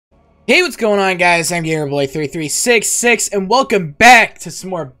Hey, what's going on, guys? I'm GamerBoy3366, and welcome back to some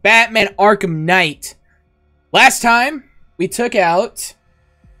more Batman Arkham Knight. Last time, we took out,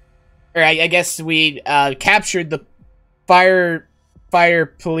 or I guess we captured the fire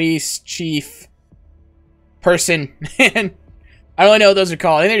police chief person, and I don't really know what those are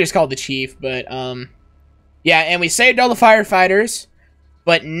called. I think they're just called the chief, but yeah, and we saved all the firefighters,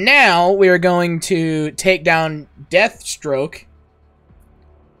 but now we are going to take down Deathstroke.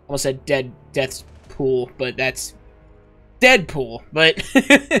 Almost said Deathpool, but that's Deadpool. But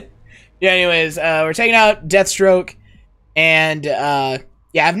yeah, anyways, we're taking out Deathstroke, and yeah,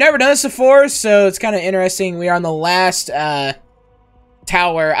 I've never done this before, so it's kind of interesting. We are on the last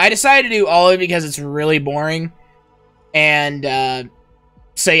tower. I decided to do all of it because it's really boring, and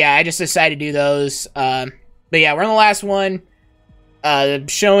so yeah, I just decided to do those. But yeah, we're on the last one.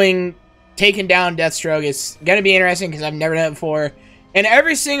 Taking down Deathstroke is gonna be interesting because I've never done it before. And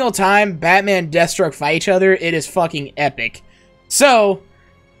every single time Batman and Deathstroke fight each other, it is fucking epic. So,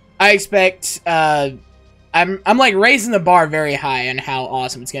 I expect, I'm like raising the bar very high on how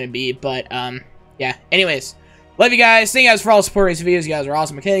awesome it's gonna be, but, yeah. Anyways, love you guys. Thank you guys for all the support in these videos. You guys are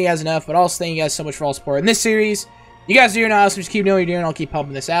awesome. I can't thank you guys enough, but also thank you guys so much for all the support in this series. You guys are doing awesome. Just keep doing what you're doing. I'll keep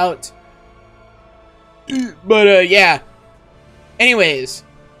pumping this out. But, yeah. Anyways,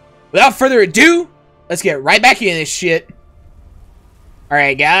 without further ado, let's get right back into this shit.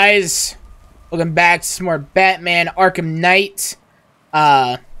 Alright, guys. Welcome back to some more Batman Arkham Knight.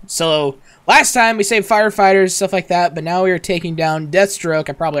 So, last time we saved firefighters, stuff like that, but now we are taking down Deathstroke.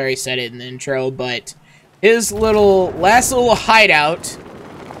 I probably already said it in the intro, but his last little hideout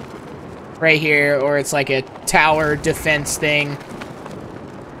right here, or it's like a tower defense thing,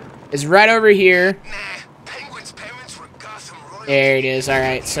 is right over here. There it is.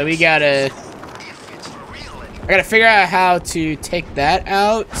 Alright, so we gotta... I gotta figure out how to take that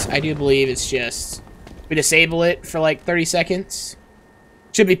out. I do believe it's just... we disable it for like 30 seconds.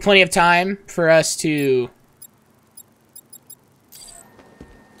 Should be plenty of time for us to...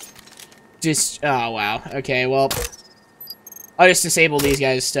 just... oh, wow. Okay, well... I'll just disable these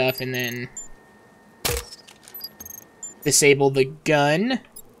guys' stuff and then... disable the gun.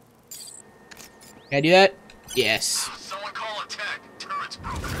 Can I do that? Yes. Someone call attack. Turret's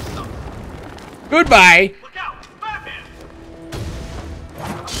broken or something. Goodbye!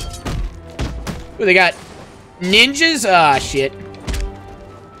 Ooh, they got ninjas? Ah, shit.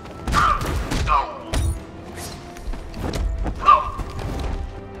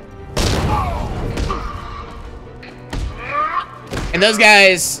 And those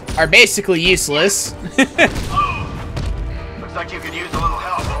guys are basically useless. Looks like you could use a little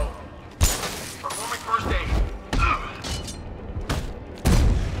help. Performing first aid.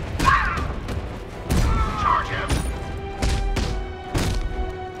 Charge him.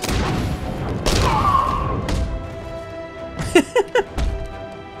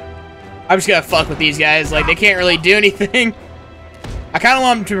 I'm just gonna fuck with these guys. Like, they can't really do anything. I kind of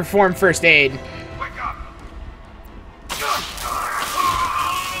want them to perform first aid. Wake up.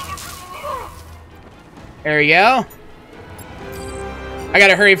 There we go. I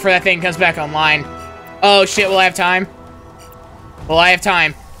gotta hurry before that thing comes back online. Oh, shit, will I have time? Will I have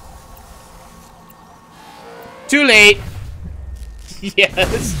time? Too late.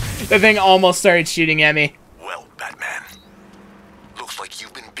 Yes. The thing almost started shooting at me. Well, Batman. Looks like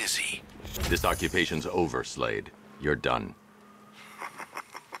you've been busy. This occupation's over, Slade. You're done.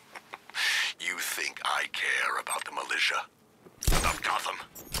 You think I care about the militia? About Gotham?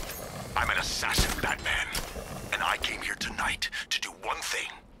 I'm an assassin, Batman. And I came here tonight to do one thing.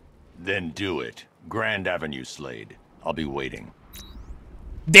 Then do it. Grand Avenue, Slade. I'll be waiting.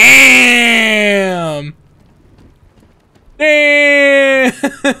 Damn! Damn!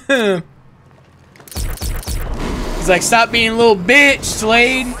 He's like, stop being a little bitch,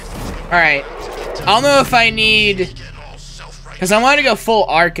 Slade. Alright. I don't know if I need... because I wanted to go full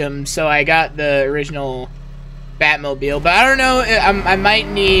Arkham, so I got the original Batmobile. But I don't know, I might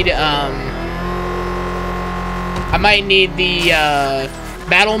need, I might need the,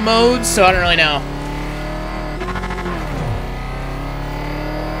 battle modes, so I don't really know.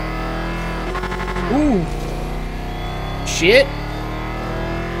 Ooh. Shit.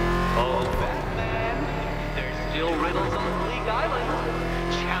 Oh, Batman. There's still riddles on League Island.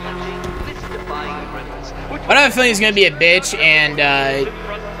 Challenging, mystifying riddles. I have a feeling he's gonna be a bitch and,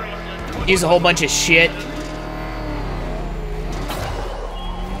 use a whole bunch of shit.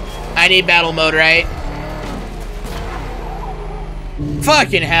 I need battle mode, right?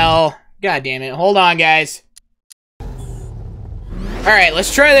 Fucking hell. God damn it. Hold on, guys. Alright,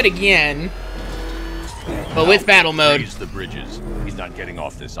 let's try that again. But with battle mode. Raise the bridges. he's not getting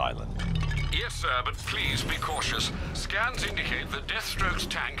off this island. Yes, sir, but please be cautious. Scans indicate that Deathstroke's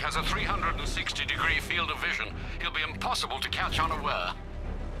tank has a 360-degree field of vision. He'll be impossible to catch unaware.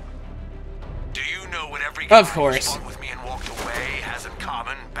 Do you know what every guy Of course. who's fought with me and walked away has in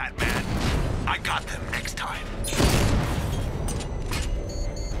common, Batman? I got them next time.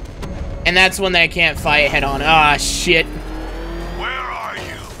 And that's one that I can't fight head on. Ah, shit. Where are you?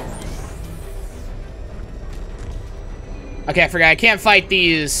 Okay, I forgot. I can't fight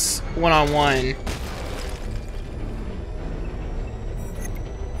these one-on-one.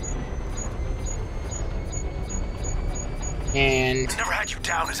 And... Never had you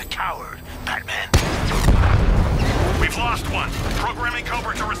down as a coward, Batman. We've lost one. Programming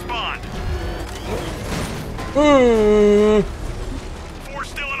Cobra to respond. Four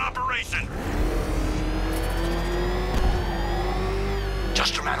still in operation.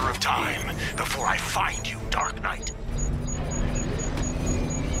 Just a matter of time before I find you, Dark Knight.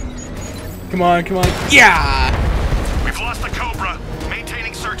 Come on, come on. Yeah! We've lost the Cobra.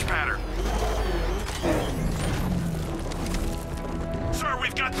 Maintaining search pattern. Sir,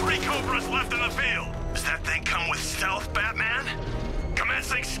 we've got 3 Cobras left in the field. Does that thing come with stealth, Batman?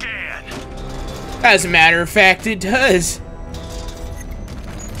 Commencing scan. As a matter of fact, it does.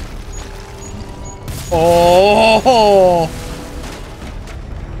 Oh!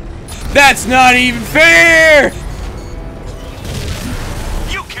 That's not even fair!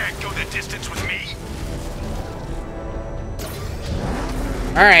 You can't go the distance with me.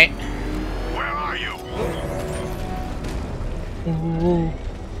 Alright. Where are you?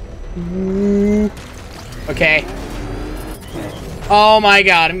 Okay. Oh my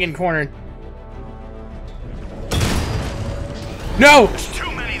god, I'm getting cornered. No! There's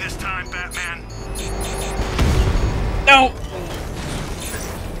too many this time, Batman. No!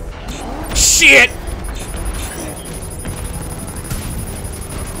 Shit!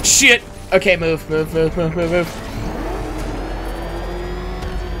 Shit! Okay, move.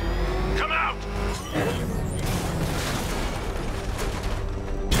 Come out!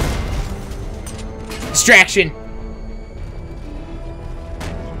 Distraction.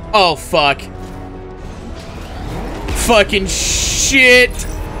 Oh, fuck. Fucking shit.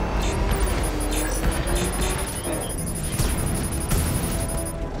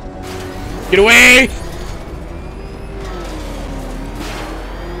 Get away!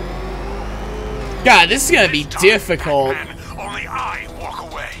 God, this is gonna be This time, difficult. Batman, only I walk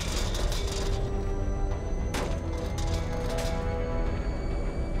away.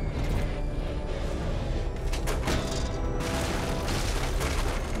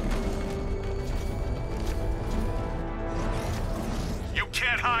 You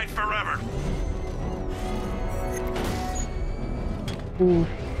can't hide forever. Ooh.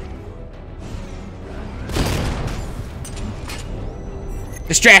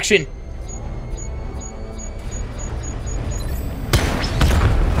 Distraction.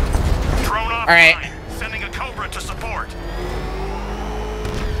 Drone offline. Alright. Sending a Cobra to support.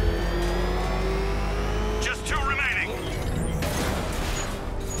 Just 2 remaining.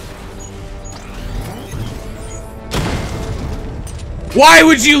 Why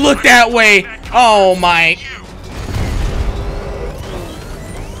would you look that way? Oh my.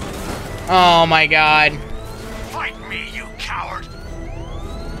 Oh my god. Fight me, you coward.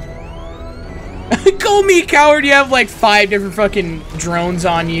 Call me a coward, you have like 5 different fucking drones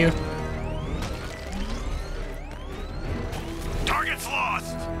on you. Target's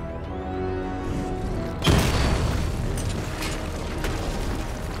lost.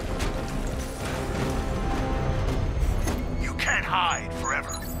 You can't hide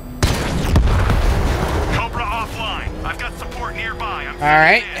forever. Cobra offline. I've got support nearby. I'm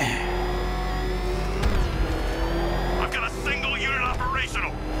Alright. I've got a single unit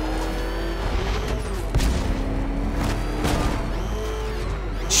operational.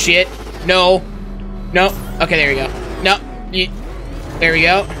 Shit. No. No. Okay, there we go. No. There we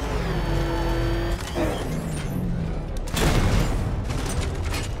go.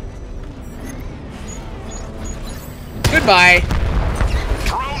 Goodbye.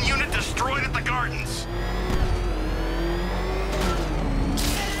 Drone unit destroyed at the gardens.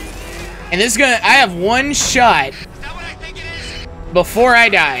 And this is gonna... I have 1 shot Is that what I think it is? before I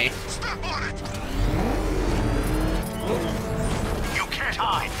die. Step on it. You can't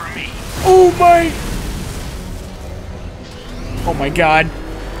hide from me. Oh my... Oh my god.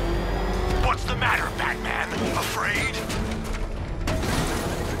 What's the matter, Batman? Afraid?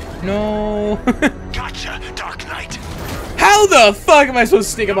 No. Gotcha, Dark Knight. How the fuck am I supposed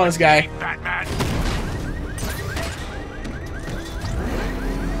to sneak up on this guy? Batman.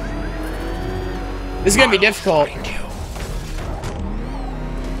 This is gonna be difficult. Find you.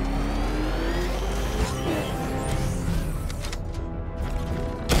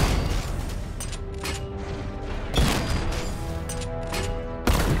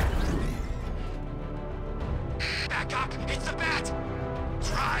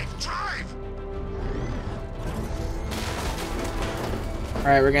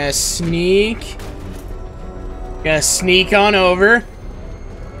 Alright, we're gonna sneak. Gonna sneak on over.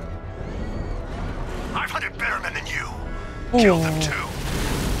 I've hunted better men than you. Kill them too.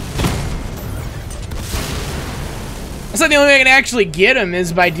 That's like the only way I can actually get him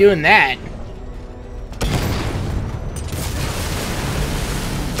is by doing that.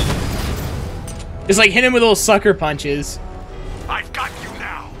 Just like hit him with little sucker punches. I've got you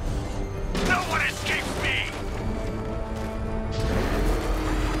now. No one escapes me.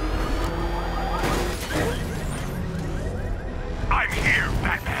 I'm here,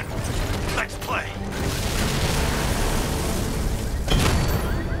 Batman. Let's play.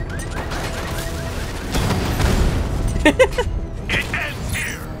 It ends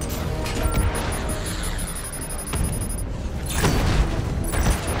here.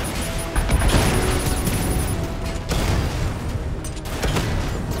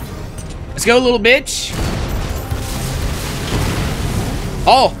 Let's go, little bitch.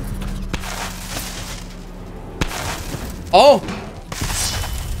 Oh. Oh.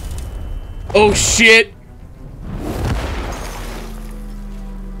 Oh, shit.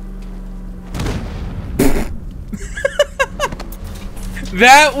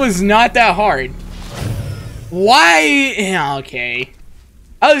 That was not that hard. Why? Yeah, okay.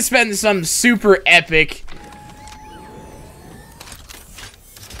 I was expecting some super epic.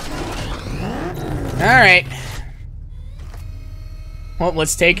 Alright. Well,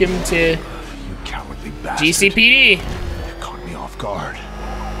 let's take him to You cowardly bastard. GCPD. You caught me off guard.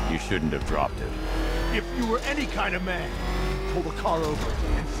 You shouldn't have dropped it. If you were any kind of man, pull the car over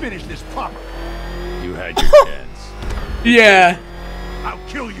and finish this proper. You had your chance. Yeah. I'll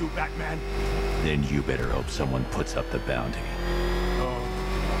kill you, Batman. Then you better hope someone puts up the bounty.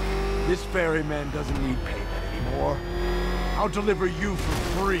 Oh, this ferryman doesn't need payment anymore. I'll deliver you for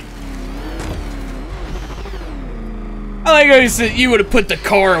free. I like how he said you would have put the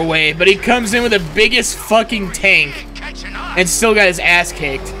car away, but he comes in with the biggest fucking tank and still got his ass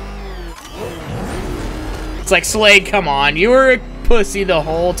kicked. It's like, Slade, come on. You were a pussy the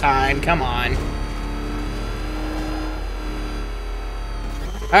whole time. Come on.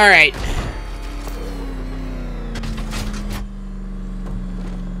 Alright.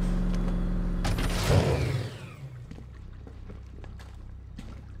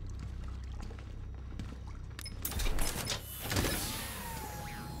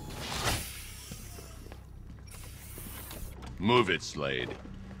 Move it, Slade.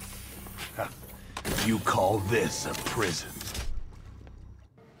 You call this a prison?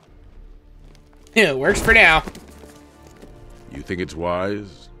 Yeah, it works for now. You think it's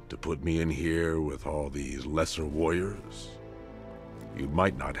wise to put me in here with all these lesser warriors? You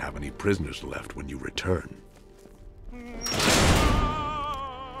might not have any prisoners left when you return.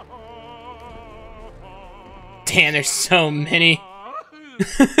 Damn, there's so many.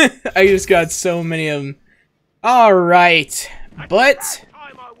 I just got so many of them. Alright, but...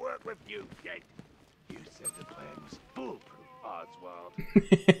 Time I work with you, Jake. You said the plan was foolproof, Oswald.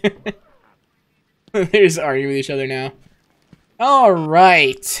 They're just arguing with each other now.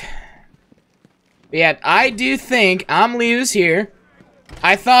 Alright. Yeah, I do think I'm Liu's here.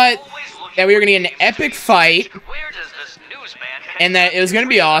 I thought that we were gonna get an epic fight. And that it was gonna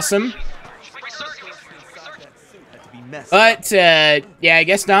be awesome. But, yeah, I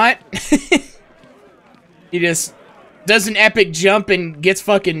guess not. He just does an epic jump and gets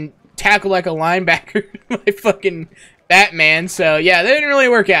fucking tackled like a linebacker by fucking Batman. So, yeah, that didn't really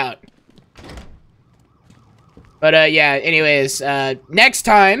work out. But, yeah, anyways, next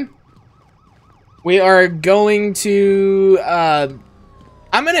time, we are going to,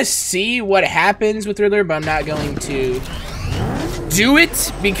 I'm gonna see what happens with Riddler, but I'm not going to do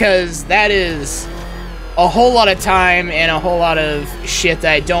it, because that is a whole lot of time and a whole lot of shit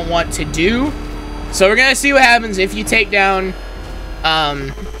that I don't want to do. So we're gonna see what happens if you take down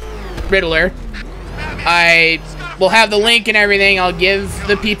Riddler. I will have the link and everything. I'll give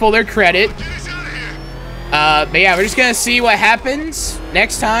the people their credit. But yeah, we're just gonna see what happens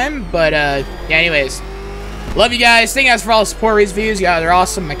next time. But yeah, anyways, love you guys. Thank you guys for all the support, these views. You guys are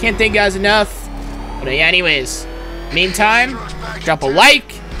awesome. I can't thank you guys enough. But yeah, anyways, meantime, drop a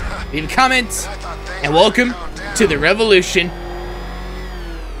like, leave a comment, and welcome to the revolution.